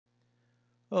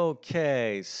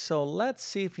Okay, so let's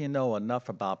see if you know enough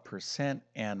about percent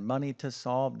and money to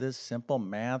solve this simple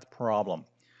math problem.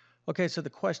 Okay, so the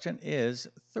question is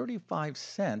 35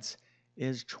 cents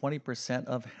is 20%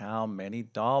 of how many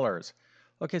dollars?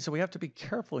 Okay, so we have to be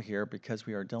careful here because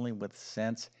we are dealing with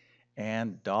cents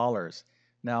and dollars.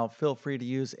 Now, feel free to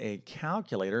use a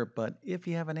calculator, but if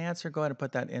you have an answer, go ahead and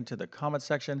put that into the comment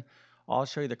section. I'll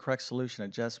show you the correct solution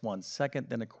in just 1 second.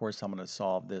 Then, of course, I'm going to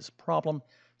solve this problem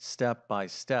step by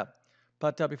step.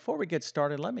 But before we get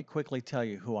started, let me quickly tell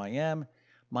you who I am.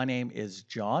 My name is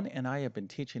John, and I have been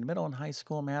teaching middle and high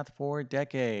school math for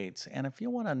decades. And if you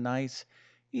want a nice,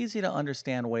 easy to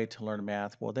understand way to learn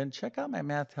math, well, then check out my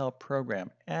math help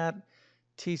program at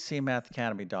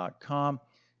tcmathacademy.com.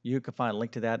 You can find a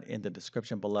link to that in the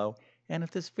description below. And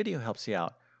if this video helps you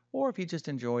out, or if you just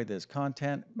enjoy this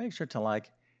content, make sure to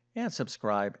like and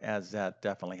subscribe, as that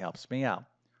definitely helps me out.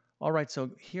 All right, so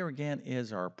here again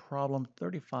is our problem.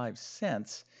 35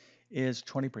 cents is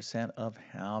 20% of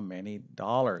how many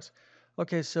dollars?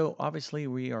 Okay, so obviously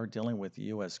we are dealing with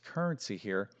US currency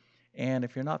here. And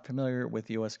if you're not familiar with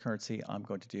US currency, I'm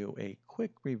going to do a quick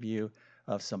review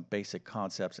of some basic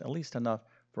concepts, at least enough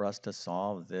for us to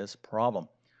solve this problem.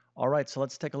 All right, so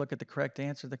let's take a look at the correct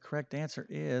answer. The correct answer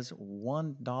is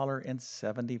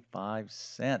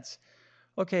 $1.75.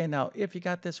 Okay, now if you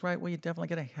got this right, well, you definitely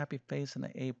get a happy face and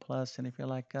an A plus. And if you're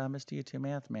like Mr. YouTube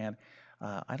Math Man,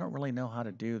 I don't really know how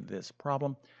to do this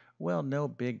problem. Well, no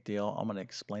big deal. I'm going to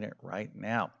explain it right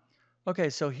now. Okay,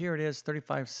 so here it is.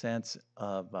 35 cents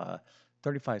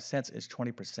is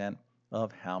 20%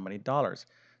 of how many dollars?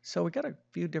 So we got a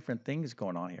few different things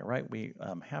going on here, right? We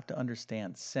have to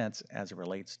understand cents as it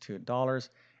relates to dollars,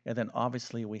 and then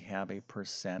obviously we have a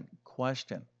percent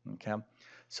question. Okay.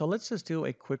 So let's just do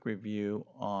a quick review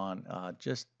on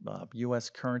just US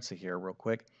currency here, real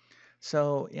quick.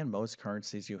 So in most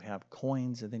currencies, you have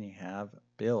coins and then you have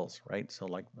bills, right? So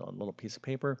like a little piece of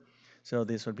paper. So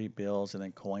this would be bills, and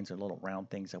then coins are little round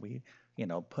things that we,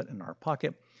 put in our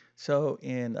pocket. So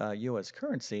in US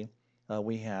currency,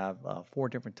 we have four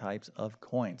different types of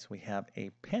coins. We have a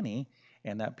penny,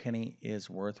 and that penny is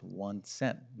worth 1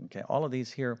 cent. Okay, all of these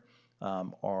here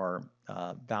are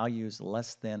values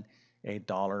less than a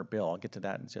dollar bill. I'll get to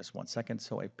that in just 1 second.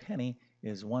 So a penny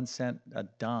is 1 cent, a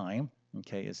dime,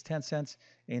 okay, is 10 cents,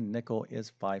 a nickel is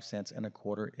 5 cents, and a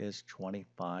quarter is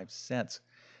 25 cents.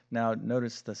 Now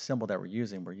notice the symbol that we're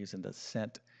using. We're using the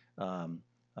cent a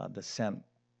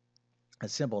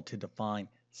symbol to define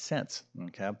cents.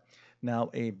 Okay. Now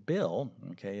a bill,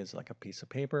 okay, is like a piece of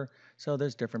paper. So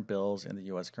there's different bills in the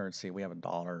U.S. currency. We have a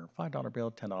dollar, $5 bill,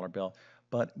 $10 bill,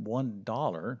 but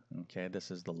 $1, okay, this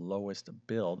is the lowest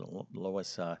bill, the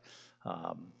lowest,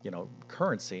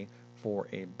 currency for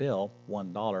a bill.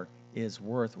 $1 is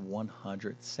worth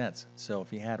 100 cents. So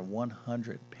if you had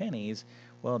 100 pennies,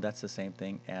 well, that's the same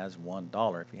thing as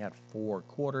 $1. If you had 4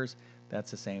 quarters,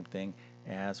 that's the same thing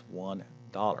as $1,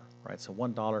 right? So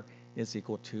 $1 is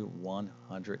equal to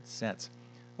 100 cents.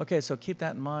 Okay, so keep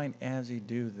that in mind as you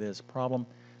do this problem.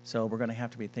 So we're going to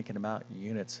have to be thinking about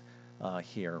units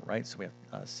here, right? So we have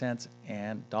cents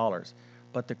and dollars.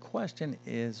 But the question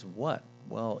is what?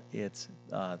 Well, it's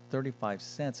 35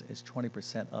 cents is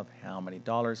 20% of how many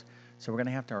dollars? So we're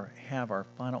going to have our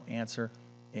final answer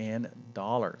in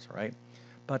dollars, right?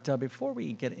 But before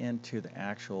we get into the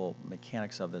actual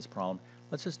mechanics of this problem,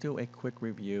 let's just do a quick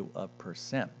review of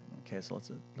percent. Okay, so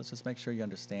let's just make sure you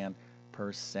understand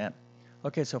percent.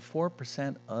 Okay, so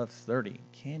 4% of 30.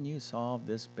 Can you solve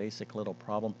this basic little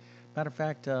problem? Matter of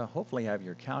fact, hopefully you have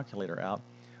your calculator out.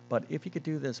 But if you could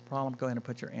do this problem, go ahead and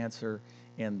put your answer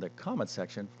in the comment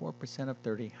section. 4% of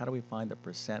 30, how do we find the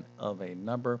percent of a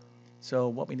number? So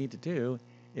what we need to do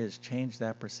is change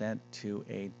that percent to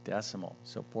a decimal.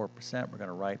 So 4% we're going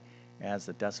to write as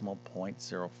the decimal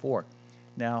 0.04.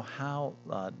 Now how,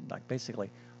 like basically,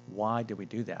 why do we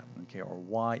do that? Okay, or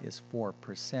why is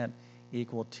 4%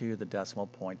 equal to the decimal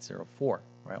 0.04?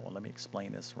 Right, well, let me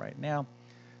explain this right now.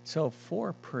 So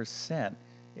 4%,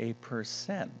 a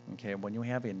percent, okay, when you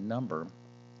have a number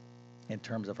in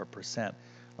terms of a percent,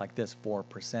 like this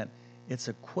 4%, it's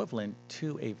equivalent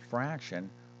to a fraction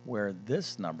where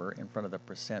this number in front of the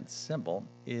percent symbol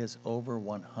is over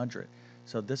 100.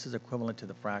 So this is equivalent to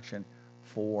the fraction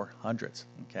 400ths,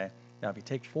 okay? Now if you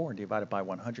take 4 and divide it by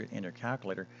 100 in your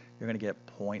calculator, you're going to get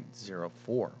 0.04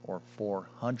 or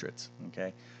 400ths,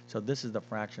 okay? So this is the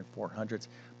fraction 400ths,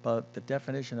 but the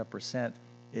definition of percent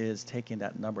is taking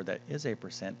that number that is a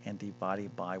percent and dividing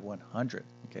by 100.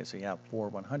 Okay, so you have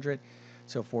 4/100,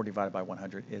 so 4 divided by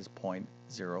 100 is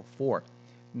 0.04.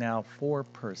 Now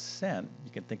 4%,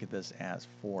 you can think of this as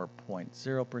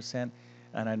 4.0%,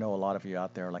 And I know a lot of you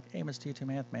out there are like, hey, Mr. YouTube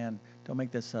Math Man, don't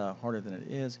make this harder than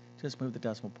it is. Just move the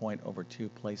decimal point over 2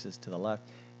 places to the left.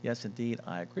 Yes, indeed,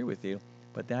 I agree with you,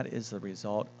 but that is the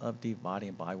result of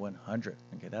dividing by 100.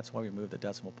 Okay, that's why we move the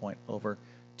decimal point over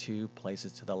 2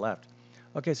 places to the left.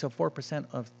 Okay, so 4%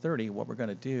 of 30, what we're going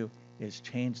to do is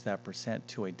change that percent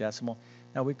to a decimal.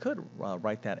 Now, we could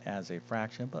write that as a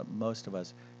fraction, but most of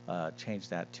us change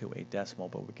that to a decimal,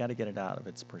 but we got to get it out of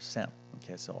its percent.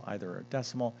 Okay, so either a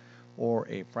decimal or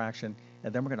a fraction,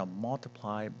 and then we're going to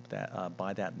multiply that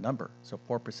by that number. So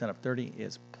 4% of 30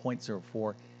 is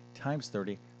 0.04 times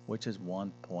 30, which is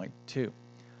 1.2.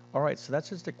 All right, so that's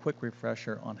just a quick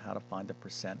refresher on how to find the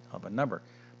percent of a number.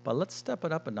 But let's step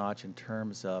it up a notch in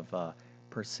terms of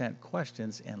percent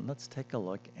questions, and let's take a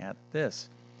look at this.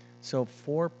 So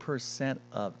 4%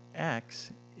 of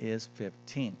x is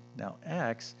 15. Now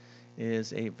x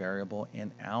is a variable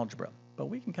in algebra, but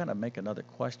we can kind of make another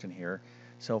question here.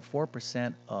 So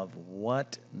 4% of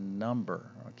what number?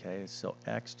 Okay, so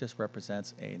x just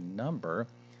represents a number.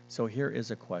 So here is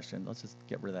a question. Let's just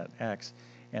get rid of that x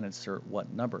and insert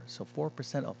what number. So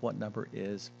 4% of what number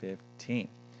is 15?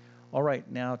 All right,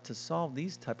 now to solve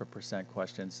these type of percent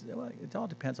questions, it all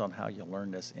depends on how you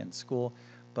learn this in school,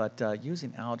 but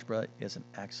using algebra is an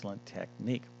excellent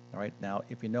technique. All right, now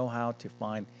if you know how to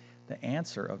find the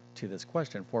answer to this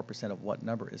question, 4% of what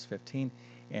number is 15,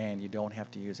 and you don't have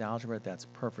to use algebra, that's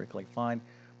perfectly fine.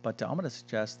 But I'm going to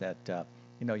suggest that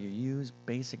you use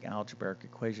basic algebraic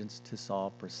equations to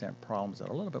solve percent problems that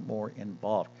are a little bit more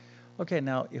involved. Okay,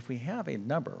 now if we have a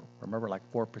number, remember like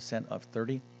 4% of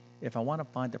 30, if I want to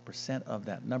find the percent of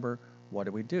that number, what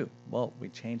do? Well, we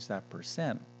change that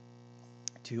percent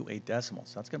to a decimal.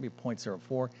 So that's going to be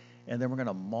 0.04, and then we're going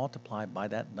to multiply by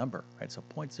that number, right? So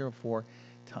 0.04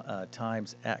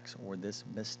 times x, or this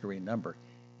mystery number,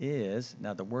 is,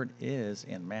 now the word is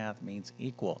in math means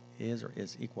equal, is or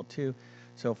is equal to,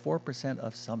 so 4%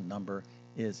 of some number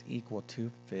is equal to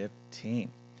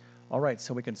 15. All right,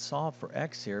 so we can solve for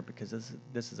x here because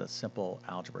this is a simple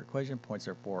algebra equation.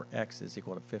 0.04x is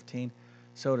equal to 15.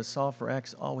 So to solve for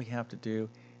x, all we have to do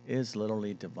is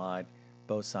literally divide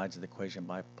both sides of the equation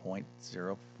by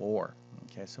 0.04.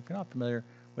 Okay, so if you're not familiar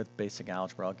with basic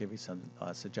algebra, I'll give you some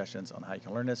suggestions on how you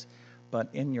can learn this. But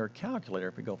in your calculator,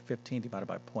 if we go 15 divided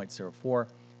by 0.04,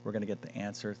 we're going to get the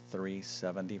answer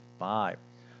 375.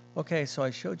 Okay, so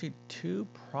I showed you 2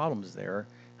 problems there,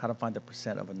 how to find the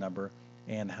percent of a number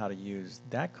and how to use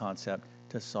that concept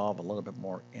to solve a little bit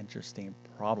more interesting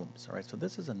problems. All right, so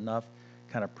this is enough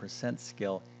kind of percent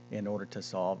skill in order to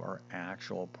solve our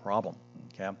actual problem.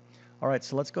 Okay, all right,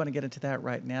 so let's go ahead and get into that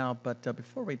right now. But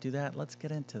before we do that, let's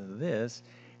get into this,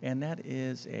 and that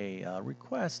is a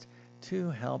request to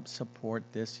help support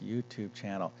this YouTube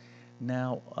channel.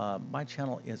 Now, my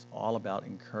channel is all about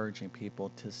encouraging people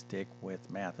to stick with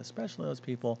math, especially those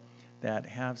people that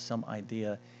have some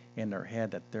idea in their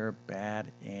head that they're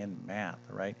bad in math,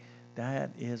 right? That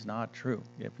is not true.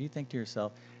 If you think to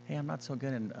yourself, hey, I'm not so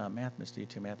good in math, Mr.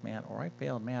 YouTube Math Man, or I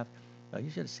failed math, you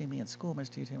should have seen me in school,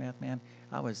 Mr. YouTube Math Man.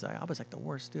 I was like the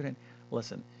worst student.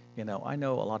 Listen, I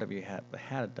know a lot of you have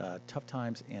had tough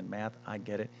times in math. I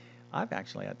get it. I've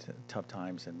actually had tough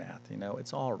times in math.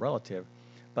 It's all relative.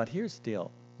 But here's the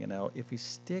deal. If you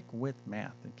stick with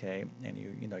math, okay, and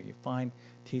you find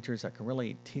teachers that can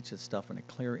really teach this stuff in a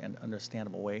clear and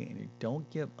understandable way, and you don't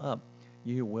give up,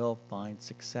 you will find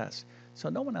success. So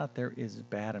no one out there is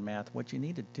bad in math. What you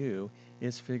need to do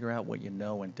is figure out what you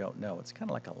know and don't know. It's kind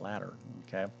of like a ladder,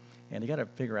 okay? And you got to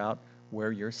figure out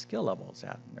where your skill level is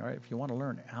at. All right, if you want to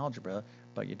learn algebra,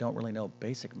 but you don't really know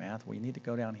basic math, well, you need to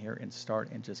go down here and start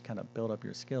and just kind of build up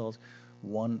your skills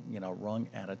one rung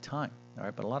at a time. All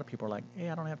right, but a lot of people are like, hey,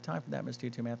 I don't have time for that, Mr.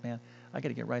 YouTube Math Man. I got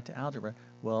to get right to algebra.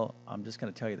 Well, I'm just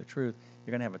going to tell you the truth.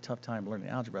 You're going to have a tough time learning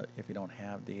algebra if you don't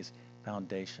have these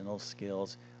foundational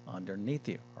skills underneath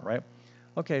you. All right.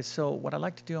 Okay, so what I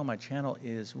like to do on my channel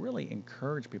is really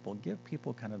encourage people, give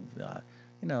people kind of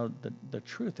the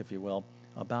truth, if you will,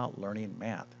 about learning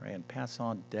math, right? And pass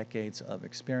on decades of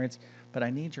experience. But I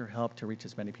need your help to reach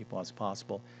as many people as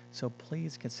possible. So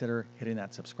please consider hitting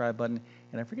that subscribe button.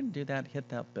 And if you're going to do that, hit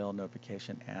that bell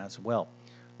notification as well.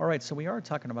 All right, so we are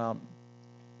talking about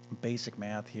basic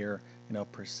math here,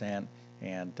 percent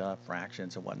and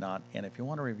fractions and whatnot. And if you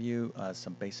want to review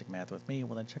some basic math with me,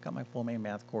 well, then check out my full main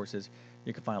math courses.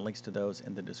 You can find links to those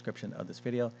in the description of this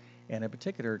video. And in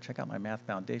particular, check out my Math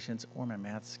Foundations or my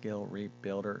Math Skill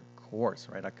Rebuilder course,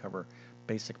 right? I cover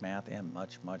basic math and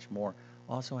much, much more.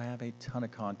 Also have a ton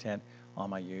of content on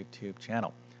my YouTube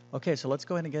channel. Okay, so let's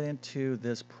go ahead and get into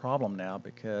this problem now,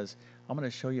 because I'm going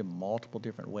to show you multiple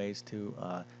different ways to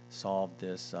solve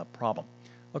this problem.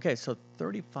 Okay, so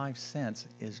 35 cents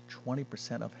is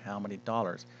 20% of how many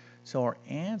dollars? So our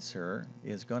answer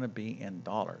is going to be in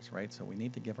dollars, right? So we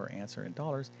need to give our answer in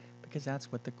dollars because that's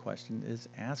what the question is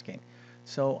asking.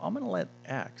 So I'm going to let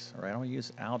X, all right, I'm going to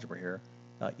use algebra here,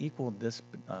 equal this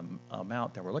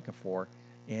amount that we're looking for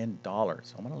in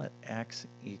dollars. So I'm going to let X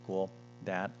equal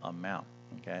that amount,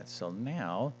 okay? So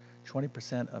now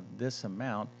 20% of this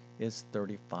amount is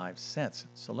 35 cents.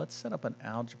 So let's set up an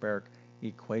algebraic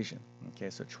equation.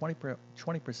 Okay, so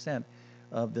 20%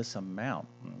 of this amount,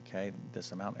 okay,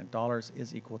 this amount in dollars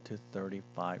is equal to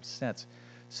 35 cents.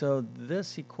 So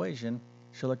this equation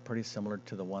should look pretty similar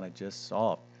to the one I just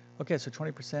solved. Okay, so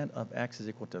 20% of x is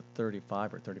equal to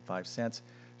 35 or 35 cents.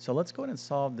 So let's go ahead and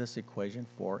solve this equation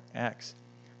for x.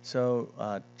 So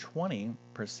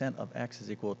 20% of x is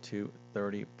equal to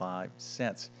 35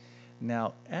 cents.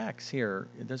 Now, x here,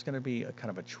 there's going to be a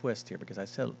kind of a twist here because I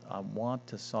said I want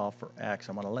to solve for x.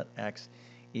 I want to let x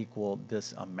equal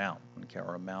this amount, okay,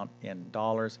 or amount in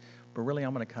dollars. But really,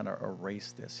 I'm going to kind of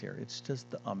erase this here. It's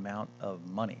just the amount of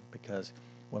money because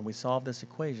when we solve this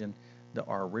equation,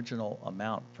 our original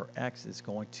amount for x is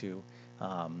going to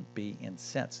be in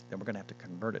cents. Then we're going to have to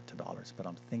convert it to dollars. But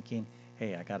I'm thinking,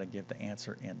 hey, I got to give the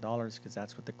answer in dollars because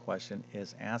that's what the question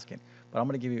is asking. But I'm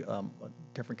going to give you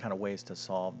different kind of ways to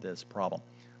solve this problem.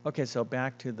 Okay, so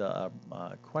back to the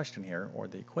question here, or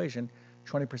the equation,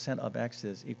 20% of x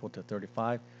is equal to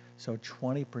 35. So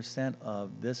 20%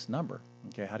 of this number,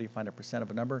 okay, how do you find a percent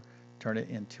of a number? Turn it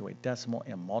into a decimal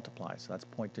and multiply. So that's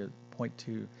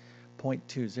 0.20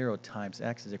 times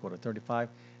x is equal to 35.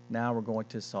 Now we're going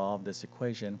to solve this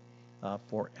equation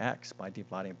for x by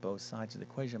dividing both sides of the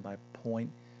equation by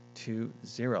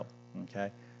 0.20.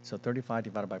 Okay, so 35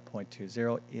 divided by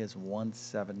 0.20 is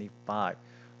 175.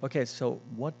 Okay, so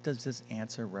what does this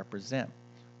answer represent?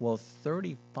 Well,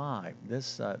 35,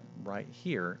 this right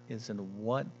here, is in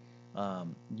what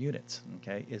units?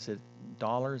 Okay, is it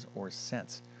dollars or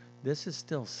cents? This is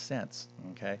still cents.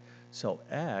 Okay, so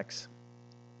x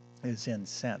is in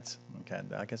cents. Okay,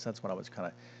 I guess that's what I was kind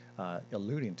of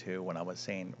alluding to when I was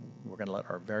saying we're going to let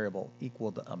our variable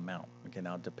equal the amount. Okay,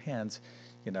 now it depends,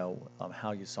 you know, on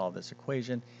how you solve this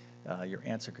equation. Your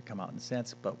answer could come out in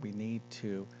cents, but we need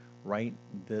to write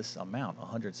this amount,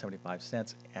 175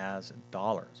 cents, as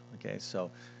dollars. Okay, so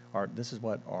this is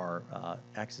what our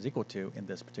x is equal to in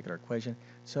this particular equation.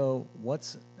 So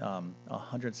what's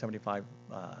 175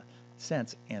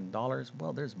 cents in dollars?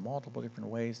 Well, there's multiple different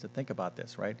ways to think about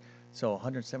this, right? So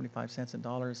 175 cents in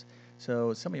dollars.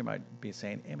 So some of you might be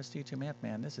saying, hey, Mr. YouTube Math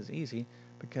Man, this is easy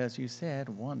because you said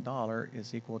 $1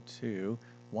 is equal to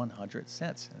 100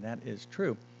 cents, and that is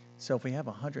true. So if we have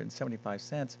 175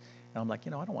 cents, and I'm like,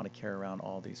 you know, I don't want to carry around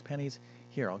all these pennies.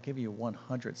 Here, I'll give you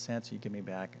 100 cents. You give me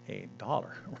back $1,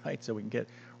 right? So we can get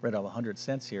rid of 100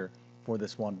 cents here for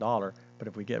this $1. But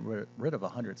if we get rid of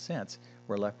 100 cents,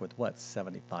 we're left with what?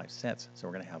 75 cents. So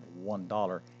we're going to have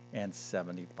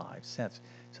 $1.75. So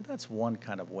that's one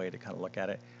kind of way to kind of look at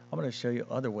it. I'm going to show you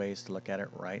other ways to look at it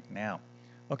right now.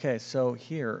 Okay, so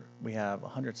here we have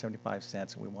 175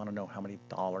 cents. We want to know how many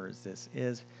dollars this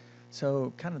is.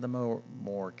 So kind of the more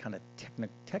kind of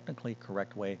technically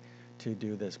correct way to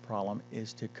do this problem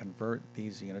is to convert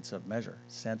these units of measure,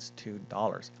 cents to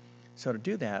dollars. So to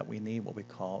do that, we need what we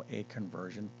call a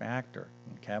conversion factor,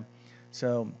 okay?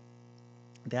 So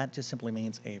that just simply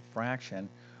means a fraction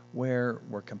where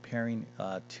we're comparing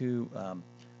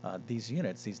these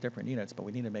units, these different units, but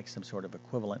we need to make some sort of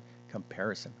equivalent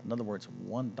comparison. In other words,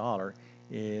 $1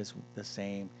 is the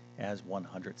same as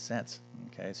 100 cents.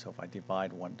 Okay, so if I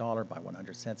divide $1 by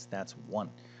 100 cents, that's 1.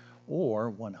 Or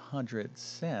 100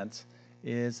 cents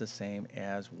is the same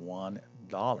as $1.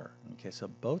 Okay, so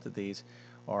both of these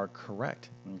are correct.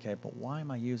 Okay, but why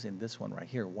am I using this one right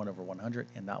here, 1 over 100,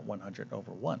 and not 100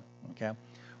 over 1? Okay,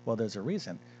 well, there's a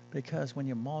reason. Because when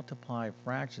you multiply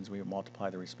fractions, we multiply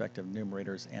the respective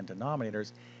numerators and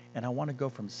denominators, and I want to go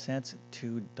from cents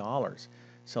to dollars.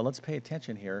 So let's pay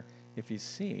attention here. If you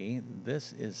see,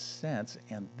 this is cents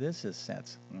and this is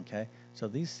cents, okay? So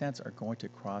these cents are going to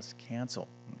cross cancel,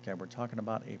 okay? We're talking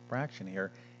about a fraction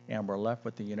here, and we're left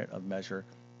with the unit of measure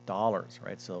dollars,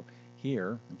 right? So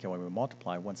here, okay, when we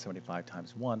multiply 175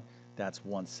 times 1, that's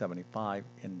 175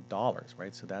 in dollars,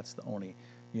 right? So that's the only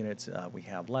units we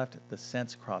have left. The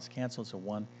cents cross cancel, so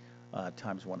 1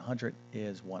 times 100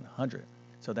 is 100.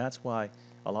 So that's why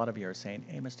a lot of you are saying,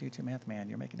 hey, Mr. YouTube Math Man,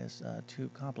 you're making this too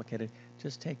complicated.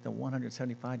 Just take the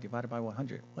 175 divided by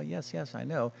 100. Well, yes, I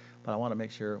know, but I want to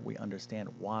make sure we understand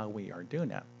why we are doing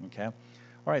that, okay? All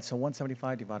right, so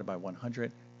 175 divided by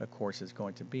 100, of course, is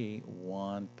going to be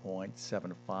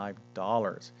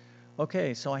 $1.75.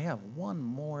 Okay, so I have one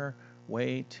more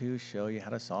way to show you how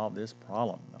to solve this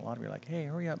problem. A lot of you are like, hey,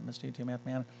 hurry up, Mr. YouTube Math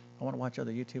Man. I want to watch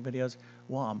other YouTube videos.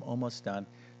 Well, I'm almost done.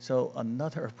 So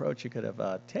another approach you could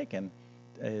have taken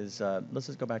is, let's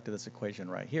just go back to this equation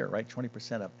right here, right?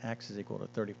 20% of x is equal to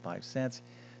 35 cents.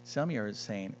 Some of you are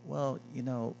saying, well, you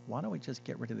know, why don't we just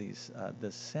get rid of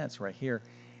this cents right here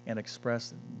and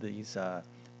express the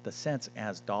cents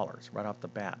as dollars right off the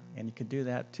bat? And you could do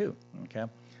that too, okay?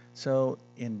 So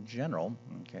in general,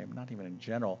 okay, not even in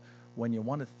general, when you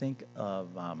want to think of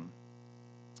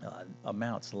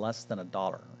amounts less than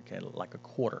 $1, okay, like a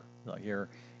quarter. So here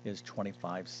is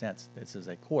 25 cents. This is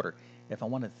a quarter. If I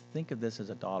want to think of this as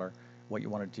 $1, what you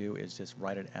want to do is just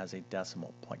write it as a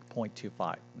decimal, like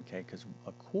 0.25, okay, because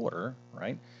a quarter,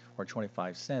 right, or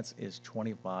 25 cents is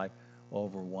 25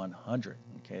 over 100,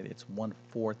 okay, it's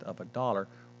 1/4 of $1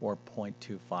 or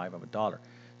 0.25 of $1.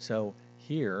 So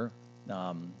here,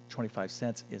 25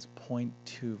 cents is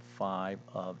 0.25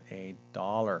 of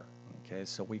 $1. Okay,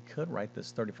 so we could write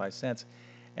this 35 cents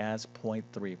as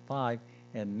 0.35,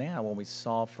 and now when we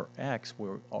solve for x,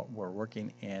 we're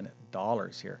working in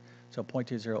dollars here. So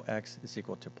 0.20x is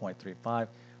equal to 0.35. We're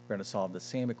going to solve the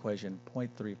same equation,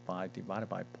 0.35 divided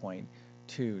by 0.20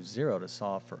 to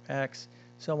solve for x.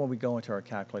 So when we go into our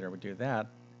calculator, we do that,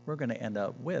 we're going to end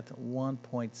up with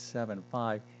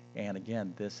 1.75, and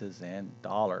again, this is in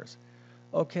dollars.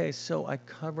 Okay, so I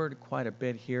covered quite a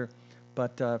bit here,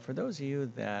 but for those of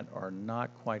you that are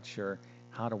not quite sure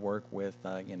how to work with,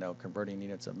 converting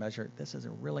units of measure, this is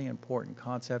a really important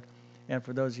concept. And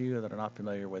for those of you that are not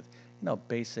familiar with,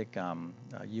 basic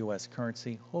U.S.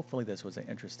 currency, hopefully this was an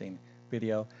interesting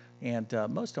video. And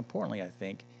most importantly, I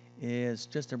think, is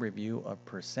just a review of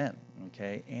percent,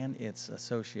 okay, and its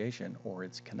association or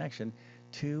its connection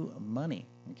to money,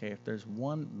 okay. If there's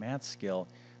one math skill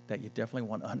that you definitely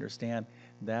want to understand,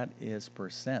 that is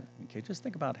percent, okay. Just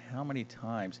think about how many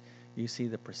times you see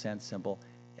the percent symbol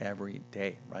every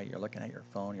day, right? You're looking at your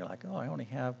phone, you're like, oh, I only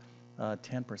have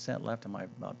 10% left on my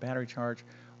battery charge,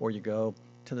 or you go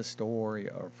to the store,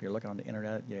 or if you're looking on the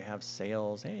internet, you have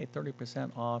sales, hey,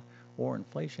 30% off, or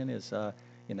inflation is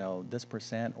this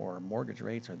percent, or mortgage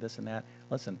rates, or this and that.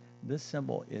 Listen, this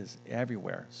symbol is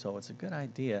everywhere, so it's a good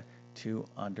idea to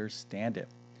understand it.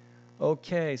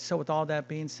 Okay, so with all that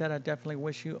being said, I definitely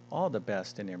wish you all the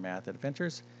best in your math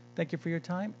adventures. Thank you for your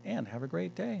time, and have a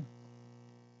great day.